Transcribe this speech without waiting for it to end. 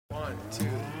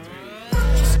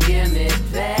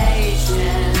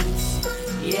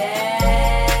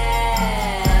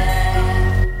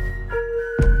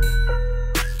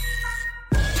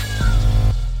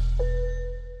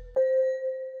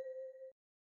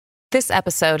This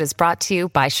episode is brought to you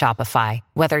by Shopify.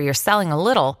 Whether you're selling a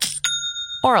little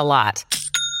or a lot,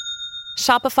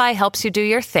 Shopify helps you do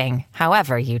your thing,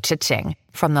 however you cha-ching.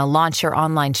 From the launch your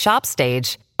online shop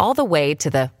stage, all the way to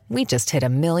the we just hit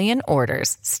 1 million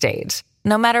orders stage.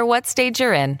 No matter what stage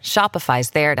you're in,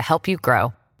 Shopify's there to help you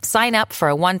grow. Sign up for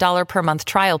a $1 per month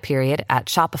trial period at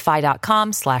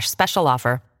shopify.com/special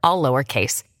offer, all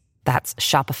lowercase. That's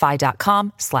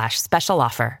shopify.com/special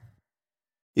offer.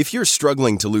 If you're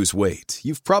struggling to lose weight,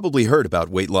 you've probably heard about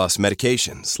weight loss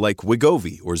medications like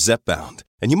Wegovy or Zepbound,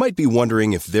 and you might be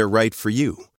wondering if they're right for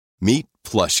you. Meet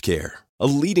PlushCare, a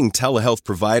leading telehealth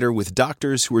provider with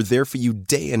doctors who are there for you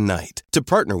day and night to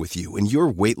partner with you in your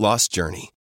weight loss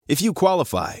journey. If you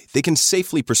qualify, they can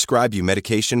safely prescribe you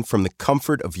medication from the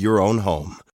comfort of your own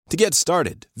home. To get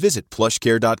started, visit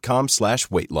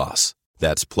plushcare.com/weight loss.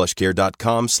 That's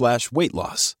plushcare.com/weight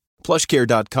loss.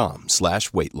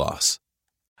 plushcare.com/weight loss.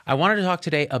 I wanted to talk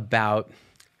today about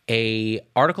an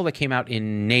article that came out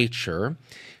in Nature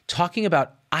talking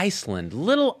about Iceland,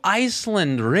 little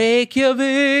Iceland,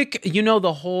 Reykjavik. You know,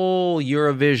 the whole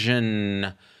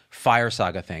Eurovision fire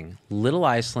saga thing. Little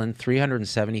Iceland,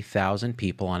 370,000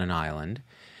 people on an island,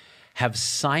 have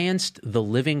scienced the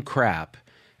living crap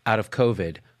out of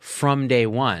COVID from day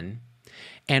one.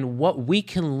 And what we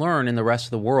can learn in the rest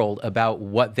of the world about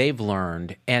what they've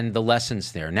learned and the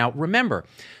lessons there. Now, remember,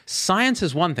 science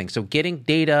is one thing. So getting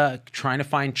data, trying to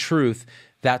find truth,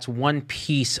 that's one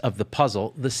piece of the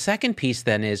puzzle. The second piece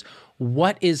then is,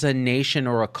 what is a nation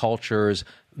or a culture's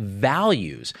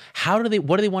values? What do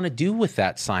they want to do with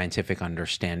that scientific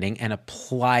understanding and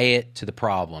apply it to the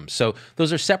problem? So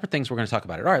those are separate things. We're going to talk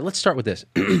about it. All right, let's start with this.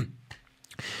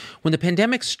 When the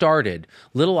pandemic started,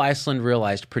 little Iceland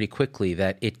realized pretty quickly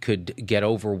that it could get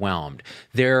overwhelmed.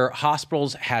 Their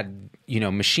hospitals had,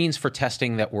 machines for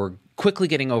testing that were quickly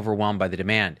getting overwhelmed by the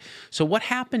demand. So what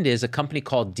happened is a company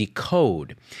called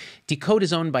Decode. Decode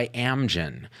is owned by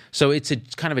Amgen. So it's a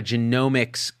kind of a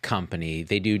genomics company.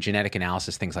 They do genetic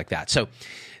analysis, things like that. So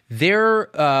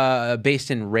they're based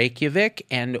in Reykjavik,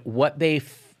 and what they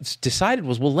decided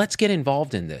was, well, let's get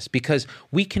involved in this because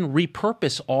we can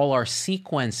repurpose all our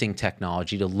sequencing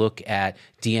technology to look at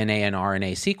DNA and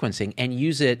RNA sequencing and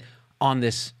use it on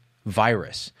this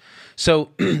virus. So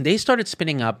they started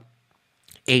spinning up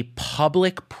a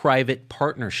public-private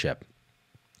partnership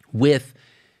with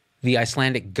the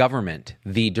Icelandic government,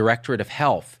 the Directorate of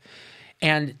Health.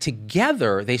 And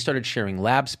together, they started sharing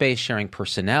lab space, sharing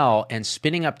personnel, and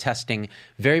spinning up testing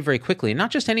very, very quickly. And not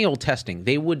just any old testing.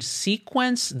 They would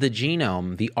sequence the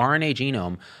genome, the RNA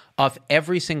genome, of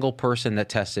every single person that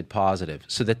tested positive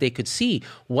so that they could see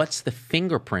what's the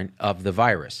fingerprint of the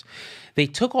virus. They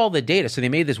took all the data, so they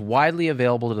made this widely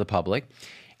available to the public,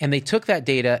 and they took that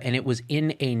data and it was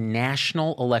in a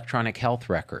national electronic health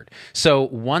record. So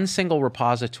one single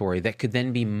repository that could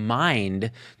then be mined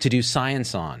to do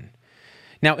science on.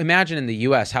 Now, imagine in the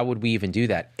U.S., how would we even do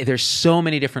that? There's so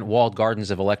many different walled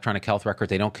gardens of electronic health records.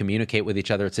 They don't communicate with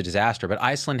each other. It's a disaster. But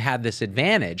Iceland had this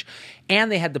advantage,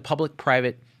 and they had the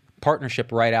public-private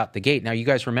partnership right out the gate. Now, you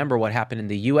guys remember what happened in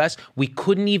the U.S.? We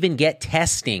couldn't even get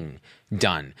testing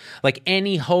done. Like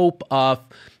any hope of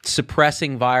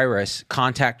suppressing virus,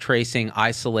 contact tracing,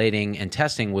 isolating, and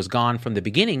testing was gone from the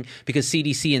beginning because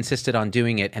CDC insisted on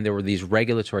doing it, and there were these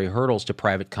regulatory hurdles to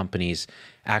private companies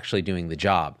actually doing the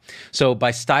job. So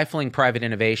by stifling private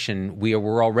innovation,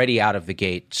 we're already out of the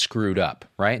gate screwed up,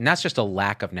 right? And that's just a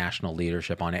lack of national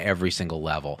leadership on every single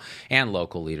level and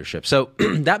local leadership. So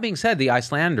that being said, the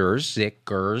Icelanders,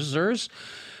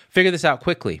 figure this out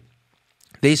quickly.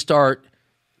 They start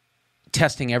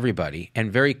testing everybody.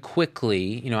 And very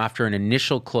quickly, after an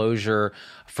initial closure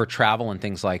for travel and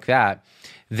things like that,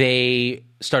 they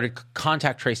started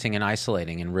contact tracing and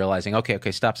isolating and realizing, okay,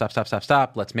 stop.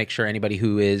 Let's make sure anybody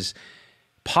who is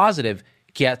positive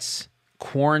gets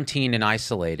quarantined and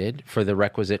isolated for the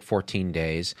requisite 14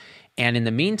 days. And in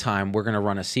the meantime, we're going to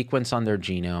run a sequence on their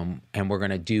genome, and we're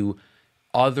going to do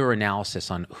other analysis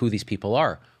on who these people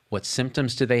are. What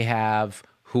symptoms do they have?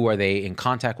 Who are they in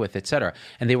contact with, et cetera?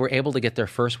 And they were able to get their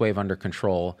first wave under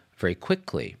control very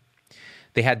quickly.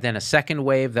 They had then a second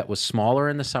wave that was smaller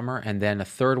in the summer, and then a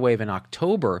third wave in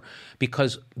October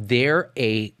because they're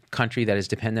a country that is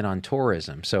dependent on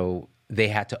tourism. So they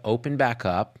had to open back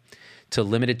up to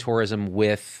limited tourism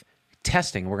with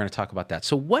testing. We're going to talk about that.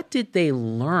 So what did they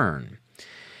learn?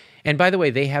 And by the way,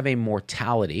 they have a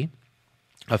mortality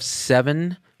of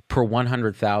 7 per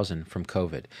 100,000 from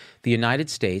COVID. The United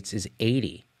States is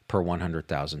 80 per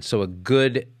 100,000. So a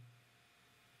good,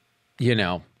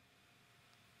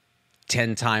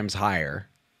 10 times higher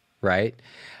right?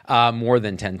 More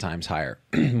than 10 times higher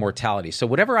mortality. So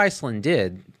whatever Iceland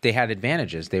did, they had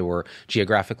advantages. They were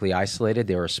geographically isolated.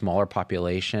 They were a smaller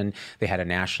population. They had a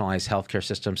nationalized healthcare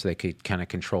system so they could kind of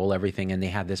control everything. And they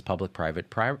had this public-private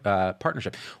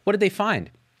partnership. What did they find?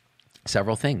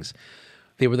 Several things.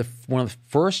 They were one of the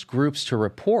first groups to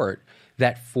report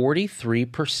that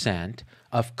 43%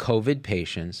 of COVID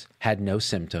patients had no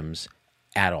symptoms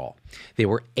at all. They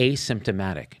were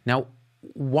asymptomatic. Now,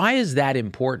 why is that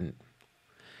important?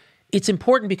 It's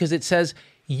important because it says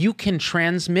you can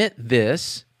transmit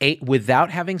this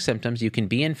without having symptoms. You can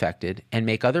be infected and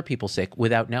make other people sick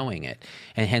without knowing it.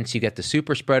 And hence you get the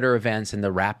super spreader events and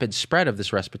the rapid spread of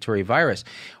this respiratory virus.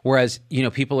 Whereas,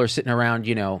 people are sitting around,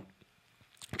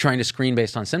 trying to screen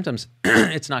based on symptoms,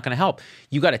 it's not going to help.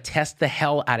 You got to test the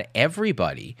hell out of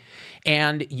everybody,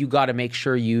 and you got to make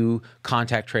sure you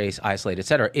contact trace, isolate, et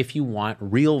cetera, if you want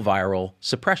real viral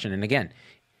suppression. And again,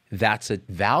 that's a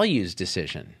values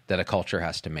decision that a culture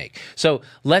has to make. So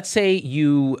let's say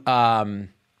you have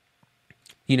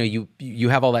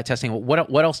all that testing.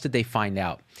 What else did they find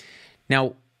out?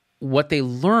 Now, what they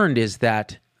learned is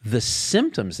that the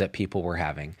symptoms that people were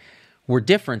having were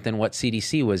different than what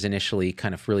CDC was initially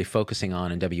kind of really focusing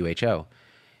on in WHO.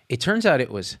 It turns out it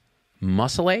was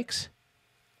muscle aches,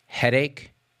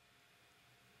 headache,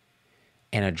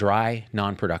 and a dry,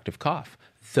 non-productive cough.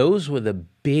 Those were the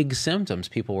big symptoms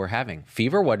people were having.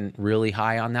 Fever wasn't really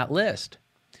high on that list.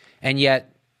 And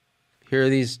yet, here are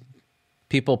these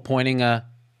people pointing a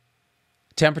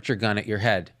temperature gun at your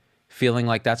head, feeling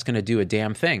like that's going to do a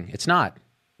damn thing. It's not.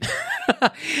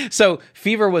 So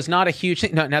fever was not a huge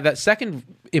thing. Now, that second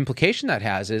implication that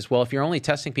has is, well, if you're only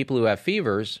testing people who have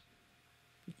fevers,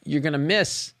 you're going to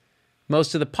miss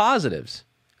most of the positives,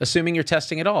 assuming you're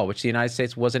testing at all, which the United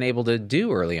States wasn't able to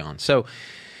do early on. So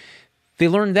they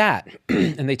learned that,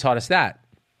 and they taught us that.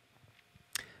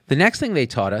 The next thing they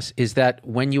taught us is that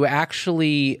when you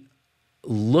actually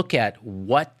look at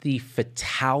what the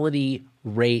fatality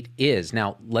rate is.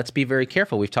 Now, let's be very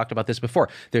careful. We've talked about this before.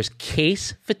 There's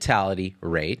case fatality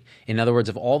rate. In other words,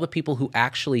 of all the people who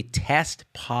actually test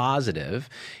positive,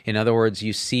 in other words,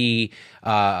 you see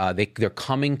they're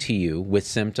coming to you with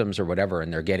symptoms or whatever,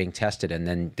 and they're getting tested, and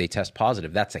then they test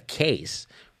positive. That's a case,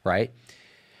 right?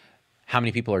 How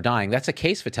many people are dying? That's a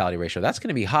case fatality ratio. That's going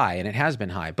to be high, and it has been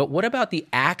high. But what about the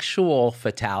actual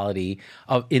fatality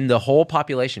in the whole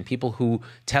population, people who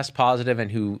test positive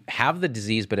and who have the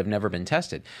disease but have never been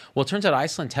tested? Well, it turns out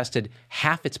Iceland tested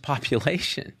half its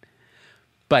population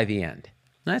by the end.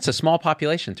 Now, that's a small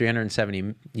population,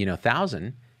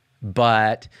 370,000,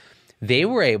 but they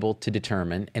were able to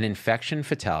determine an infection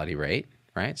fatality rate,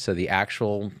 right? So the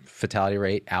actual fatality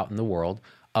rate out in the world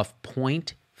of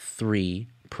 0.3%.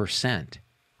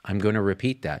 I'm going to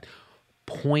repeat that.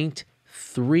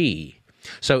 0.3.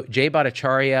 So Jay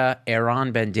Bhattacharya,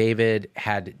 Aaron Ben David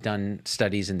had done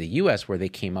studies in the US where they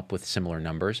came up with similar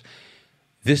numbers.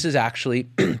 This is actually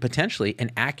potentially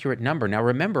an accurate number. Now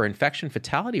remember, infection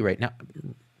fatality rate. Now,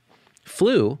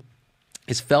 flu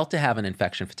is felt to have an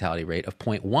infection fatality rate of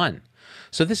 0.1.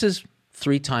 So this is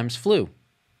 3 times flu.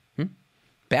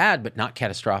 Bad, but not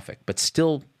catastrophic, but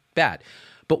still bad.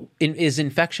 But is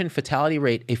infection fatality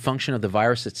rate a function of the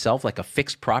virus itself, like a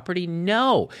fixed property?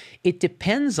 No. It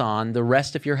depends on the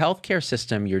rest of your healthcare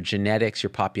system, your genetics, your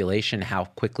population, how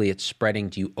quickly it's spreading.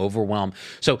 Do you overwhelm?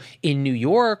 So in New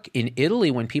York, in Italy,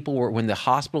 when the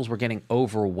hospitals were getting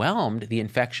overwhelmed, the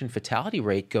infection fatality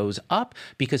rate goes up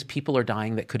because people are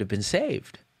dying that could have been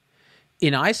saved.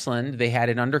 In Iceland, they had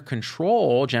it under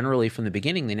control generally from the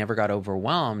beginning. They never got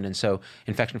overwhelmed. And so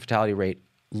infection fatality rate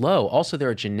low. Also, they're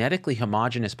a genetically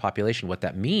homogeneous population. What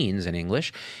that means in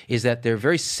English is that they're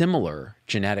very similar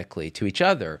genetically to each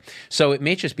other. So it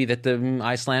may just be that the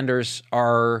Icelanders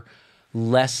are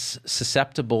less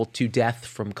susceptible to death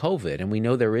from COVID. And we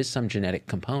know there is some genetic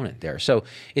component there. So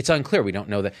it's unclear. We don't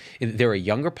know that. They're a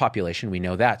younger population. We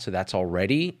know that. So that's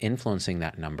already influencing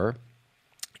that number.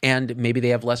 And maybe they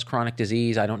have less chronic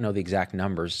disease. I don't know the exact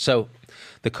numbers. So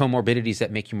the comorbidities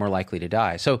that make you more likely to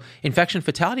die. So infection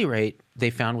fatality rate they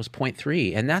found was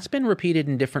 0.3. And that's been repeated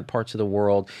in different parts of the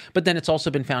world. But then it's also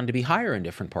been found to be higher in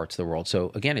different parts of the world.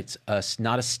 So again, it's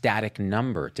not a static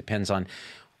number. It depends on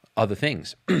other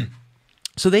things.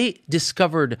 So they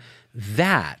discovered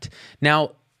that.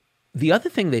 Now, the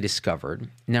other thing they discovered,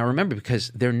 now remember,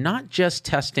 because they're not just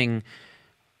testing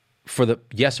for the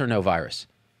yes or no virus.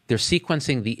 They're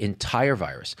sequencing the entire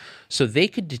virus. So they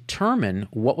could determine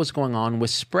what was going on with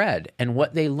spread. And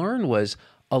what they learned was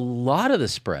a lot of the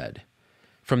spread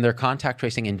from their contact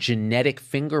tracing and genetic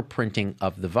fingerprinting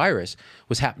of the virus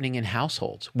was happening in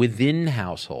households, within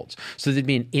households. So there'd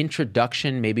be an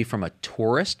introduction maybe from a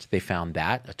tourist. They found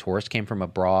that. A tourist came from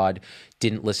abroad,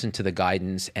 didn't listen to the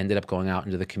guidance, ended up going out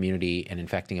into the community and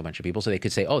infecting a bunch of people. So they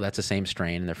could say, oh, that's the same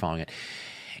strain, and they're following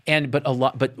it.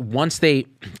 But once they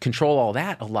control all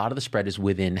that, a lot of the spread is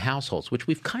within households, which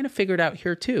we've kind of figured out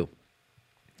here too.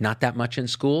 Not that much in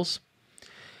schools.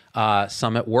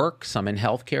 Some at work, some in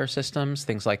healthcare systems,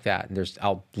 things like that. And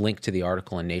I'll link to the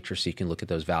article in Nature so you can look at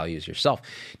those values yourself.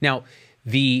 Now,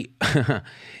 the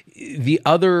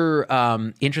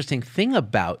other interesting thing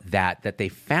about that they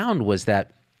found was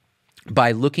that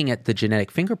by looking at the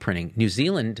genetic fingerprinting, New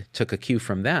Zealand took a cue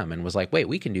from them and was like, wait,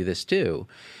 we can do this too.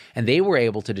 And they were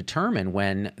able to determine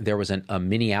when there was a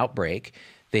mini outbreak.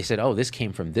 They said, oh, this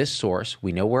came from this source.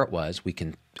 We know where it was. We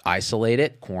can isolate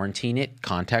it, quarantine it,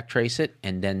 contact trace it,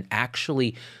 and then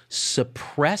actually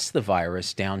suppress the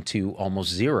virus down to almost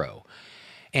zero.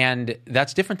 And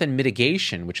that's different than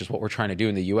mitigation, which is what we're trying to do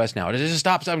in the U.S. now. It just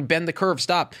stop, bend the curve,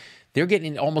 stop. They're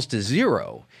getting almost to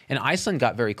zero. And Iceland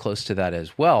got very close to that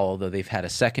as well, although they've had a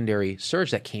secondary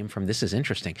surge that came from, this is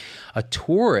interesting, a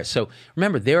tourist. So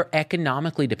remember, they're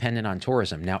economically dependent on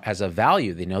tourism. Now, as a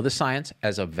value, they know the science.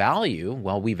 As a value,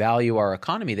 well, we value our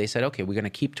economy. They said, okay, we're going to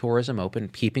keep tourism open,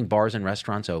 keeping bars and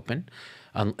restaurants open,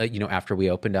 after we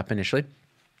opened up initially,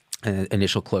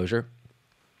 initial closure.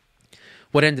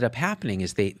 What ended up happening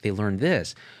is they learned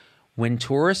this. When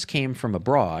tourists came from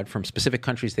abroad, from specific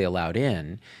countries they allowed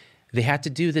in, they had to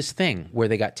do this thing where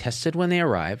they got tested when they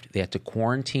arrived. They had to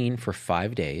quarantine for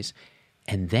 5 days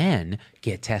and then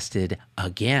get tested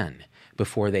again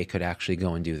before they could actually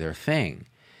go and do their thing.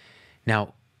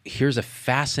 Now, here's a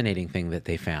fascinating thing that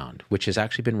they found, which has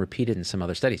actually been repeated in some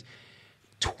other studies.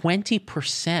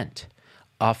 20%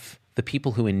 of the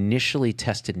people who initially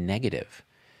tested negative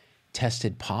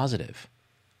tested positive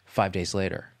 5 days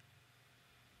later.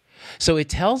 So it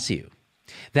tells you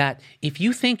that if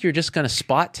you think you're just going to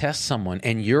spot test someone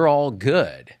and you're all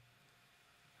good,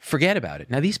 forget about it.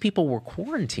 Now, these people were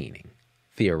quarantining,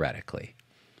 theoretically,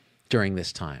 during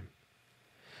this time.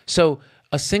 So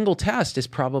a single test is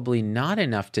probably not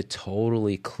enough to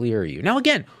totally clear you. Now,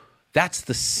 again, that's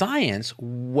the science.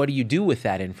 What do you do with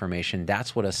that information?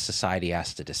 That's what a society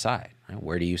has to decide. Right?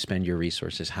 Where do you spend your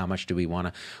resources? How much do we want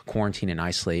to quarantine and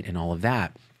isolate and all of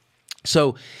that?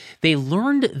 So they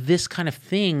learned this kind of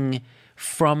thing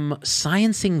from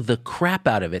sciencing the crap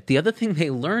out of it. The other thing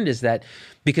they learned is that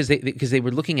because they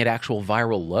were looking at actual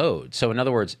viral load. So in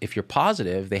other words, if you're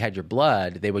positive, they had your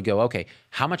blood, they would go, okay,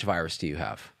 how much virus do you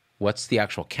have? What's the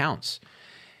actual counts?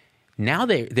 Now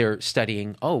they're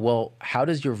studying, oh, well, how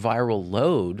does your viral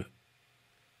load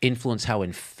influence how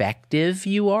infective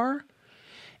you are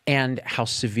and how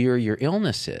severe your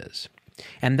illness is?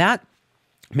 And that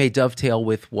may dovetail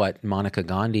with what Monica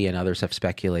Gandhi and others have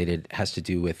speculated has to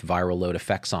do with viral load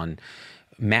effects on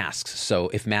masks. So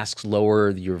if masks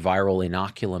lower your viral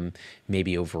inoculum,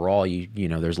 maybe overall, you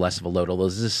know, there's less of a load, although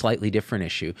this is a slightly different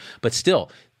issue. But still,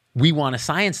 we want to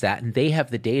science that, and they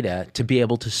have the data to be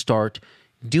able to start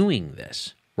doing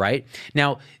this, right?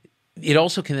 Now, it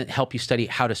also can help you study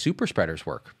how do super spreaders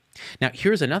work. Now,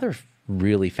 here's another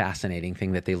really fascinating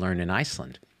thing that they learned in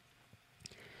Iceland.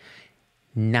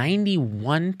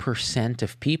 91%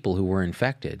 of people who were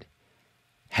infected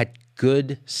had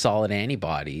good, solid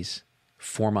antibodies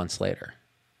 4 months later.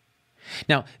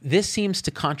 Now, this seems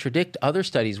to contradict other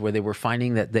studies where they were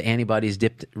finding that the antibodies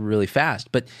dipped really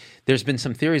fast, but there's been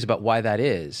some theories about why that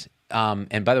is.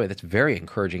 And by the way, that's very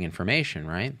encouraging information,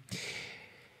 right?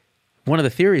 One of the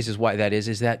theories is why that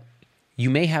is that you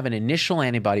may have an initial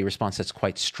antibody response that's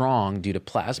quite strong due to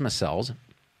plasma cells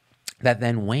that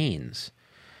then wanes.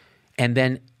 And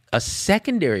then a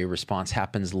secondary response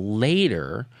happens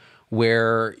later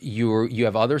where you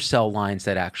have other cell lines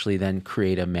that actually then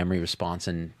create a memory response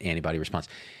and antibody response.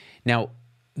 Now,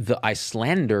 the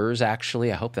Icelanders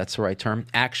actually, I hope that's the right term,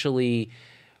 actually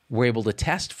were able to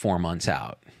test 4 months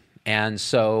out. And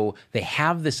so they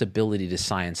have this ability to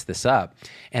science this up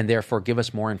and therefore give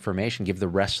us more information, give the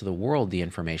rest of the world the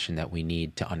information that we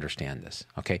need to understand this.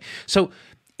 Okay, so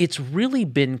it's really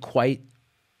been quite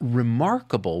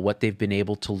remarkable what they've been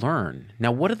able to learn.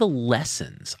 Now, what are the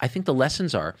lessons? I think the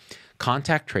lessons are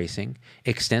contact tracing,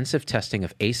 extensive testing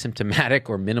of asymptomatic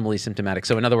or minimally symptomatic.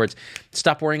 So in other words,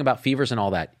 stop worrying about fevers and all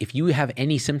that. If you have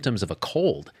any symptoms of a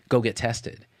cold, go get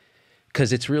tested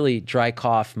because it's really dry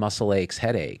cough, muscle aches,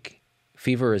 headache.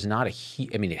 Fever is not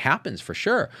I mean, it happens for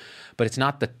sure, but it's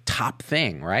not the top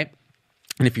thing, right?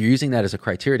 And if you're using that as a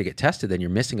criteria to get tested, then you're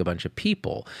missing a bunch of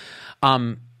people.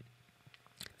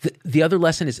 The other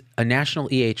lesson is a national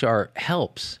EHR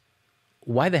helps.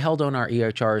 why the hell don't our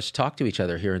EHRs talk to each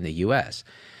other here in the U.S.?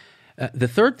 The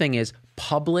third thing is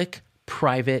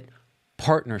public-private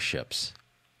partnerships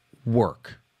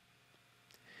work.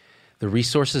 The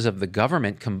resources of the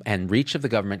government and reach of the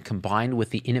government combined with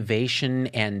the innovation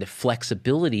and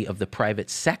flexibility of the private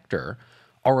sector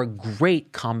are a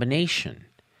great combination.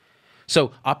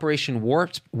 So Operation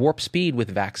Warp Speed with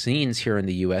vaccines here in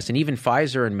the U.S. and even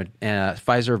Pfizer and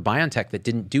Pfizer-BioNTech that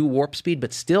didn't do Warp Speed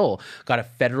but still got a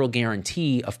federal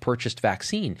guarantee of purchased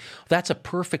vaccine. That's a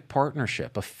perfect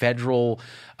partnership of federal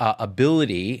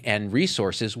ability and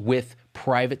resources with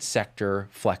private sector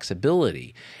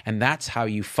flexibility. And that's how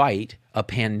you fight a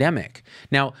pandemic.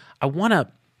 Now, I want to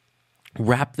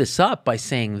wrap this up by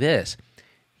saying this.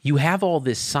 You have all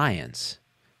this science.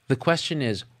 The question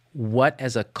is, what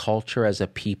as a culture, as a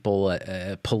people,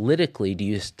 politically do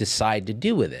you decide to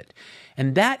do with it?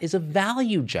 And that is a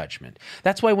value judgment.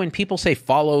 That's why when people say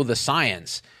follow the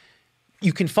science,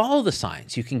 you can follow the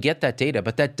science, you can get that data,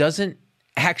 but that doesn't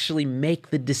actually make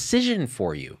the decision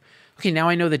for you. Okay, now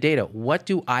I know the data. What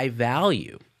do I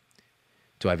value?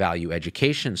 Do I value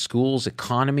education, schools,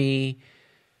 economy,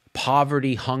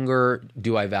 poverty, hunger?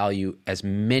 Do I value as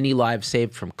many lives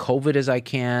saved from COVID as I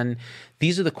can?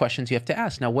 These are the questions you have to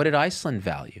ask. Now, what did Iceland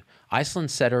value?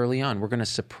 Iceland said early on, we're going to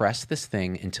suppress this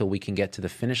thing until we can get to the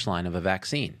finish line of a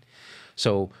vaccine.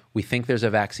 So we think there's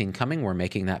a vaccine coming. We're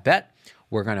making that bet.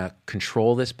 We're going to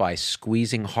control this by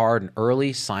squeezing hard and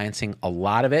early, sciencing a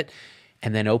lot of it,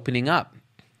 and then opening up.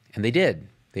 And they did.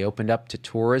 They opened up to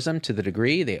tourism to the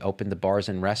degree. They opened the bars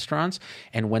and restaurants.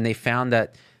 And when they found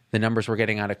that the numbers were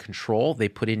getting out of control, they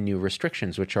put in new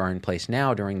restrictions, which are in place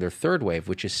now during their third wave,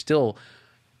 which is still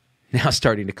now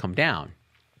starting to come down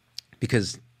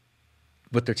because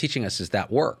what they're teaching us is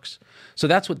that works. So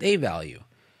that's what they value.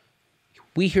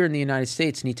 We here in the United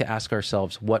States need to ask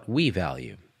ourselves what we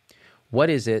value. What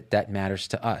is it that matters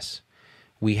to us?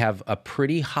 We have a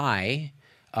pretty high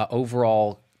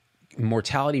overall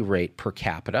mortality rate per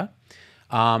capita.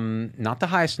 Not the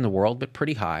highest in the world, but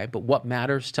pretty high. But what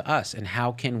matters to us and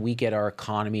how can we get our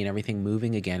economy and everything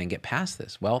moving again and get past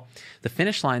this? Well, the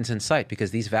finish line's in sight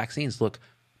because these vaccines look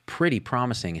pretty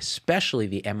promising, especially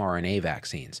the mRNA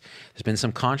vaccines. There's been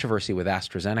some controversy with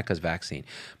AstraZeneca's vaccine,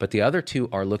 but the other two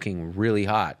are looking really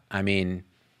hot. I mean,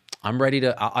 I'm ready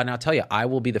to, and I'll tell you, I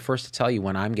will be the first to tell you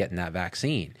when I'm getting that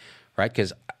vaccine, right?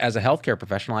 Because as a healthcare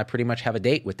professional, I pretty much have a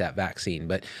date with that vaccine,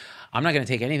 but I'm not going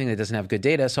to take anything that doesn't have good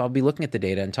data, so I'll be looking at the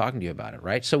data and talking to you about it,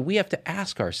 right? So we have to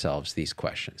ask ourselves these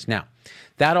questions. Now,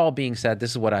 that all being said,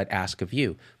 this is what I'd ask of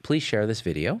you. Please share this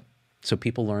video so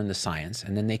people learn the science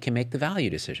and then they can make the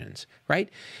value decisions, right?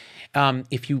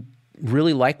 If you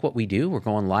really like what we do, we're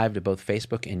going live to both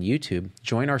Facebook and YouTube.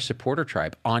 Join our supporter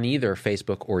tribe on either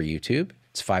Facebook or YouTube.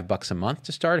 It's $5 a month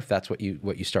to start. If that's what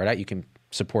you start at, you can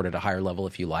support at a higher level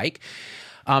if you like.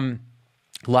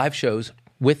 Live shows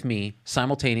with me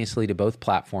simultaneously to both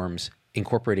platforms,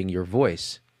 incorporating your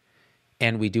voice.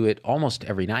 And we do it almost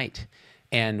every night.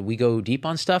 And we go deep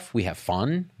on stuff. We have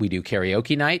fun. We do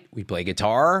karaoke night. We play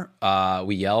guitar.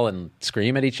 We yell and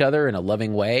scream at each other in a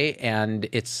loving way. And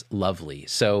it's lovely.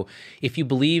 So if you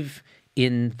believe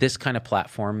in this kind of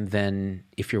platform, then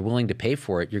if you're willing to pay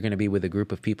for it, you're going to be with a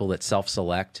group of people that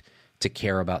self-select to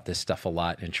care about this stuff a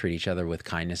lot and treat each other with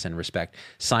kindness and respect.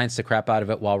 Science the crap out of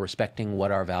it while respecting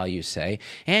what our values say.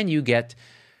 And you get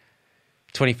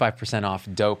 25% off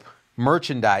dope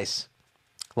merchandise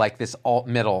like this alt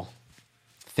middle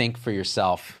Think for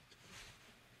Yourself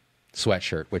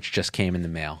sweatshirt, which just came in the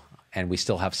mail. And we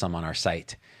still have some on our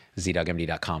site,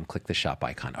 zdogmd.com. Click the shop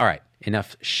icon. All right,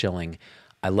 enough shilling.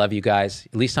 I love you guys.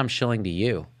 At least I'm shilling to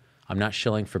you. I'm not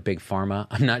shilling for Big Pharma.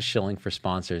 I'm not shilling for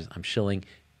sponsors. I'm shilling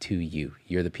to you.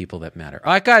 You're the people that matter.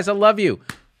 All right, guys, I love you.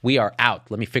 We are out.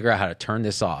 Let me figure out how to turn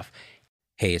this off.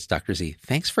 Hey, it's Dr. Z.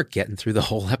 Thanks for getting through the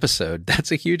whole episode.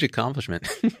 That's a huge accomplishment.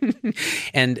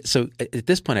 And so at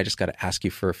this point, I just got to ask you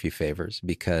for a few favors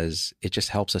because it just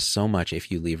helps us so much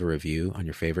if you leave a review on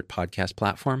your favorite podcast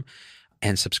platform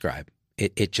and subscribe.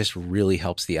 It just really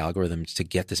helps the algorithms to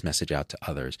get this message out to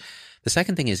others. The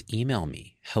second thing is email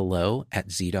me,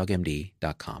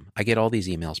 hello@zdogmd.com. I get all these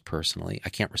emails personally. I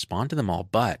can't respond to them all,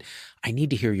 but I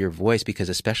need to hear your voice because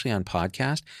especially on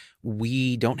podcast,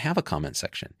 we don't have a comment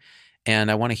section. And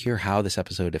I want to hear how this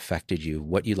episode affected you,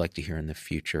 what you'd like to hear in the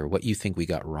future, what you think we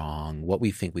got wrong, what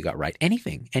we think we got right,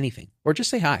 anything, or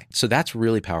just say hi. So that's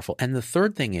really powerful. And the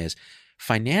third thing is,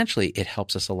 financially, it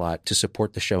helps us a lot to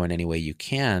support the show in any way you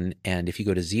can. And if you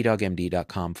go to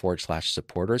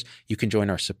zdogmd.com/supporters, you can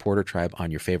join our supporter tribe on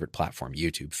your favorite platform,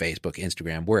 YouTube, Facebook,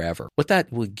 Instagram, wherever. What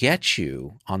that will get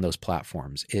you on those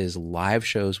platforms is live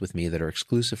shows with me that are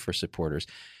exclusive for supporters.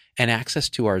 and access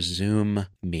to our Zoom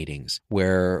meetings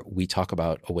where we talk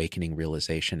about awakening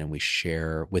realization and we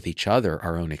share with each other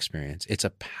our own experience. It's a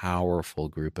powerful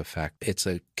group effect. It's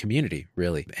a community,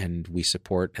 really. And we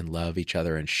support and love each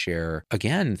other and share,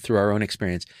 again, through our own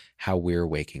experience, how we're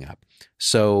waking up.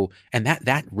 So, and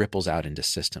that ripples out into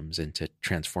systems, into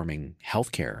transforming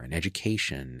healthcare and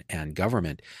education and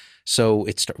government. So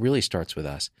it really starts with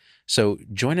us. So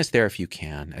join us there if you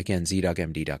can. Again,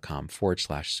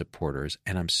 zdogmd.com/supporters.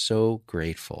 And I'm so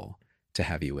grateful to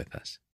have you with us.